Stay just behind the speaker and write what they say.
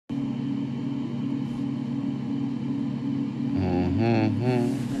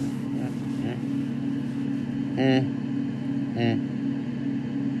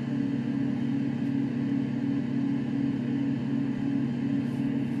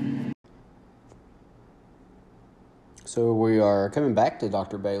So we are coming back to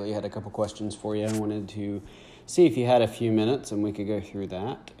Dr. Bailey. I had a couple questions for you. I wanted to see if you had a few minutes and we could go through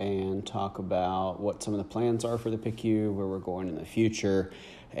that and talk about what some of the plans are for the PICU, where we're going in the future,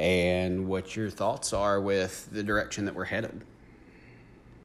 and what your thoughts are with the direction that we're headed.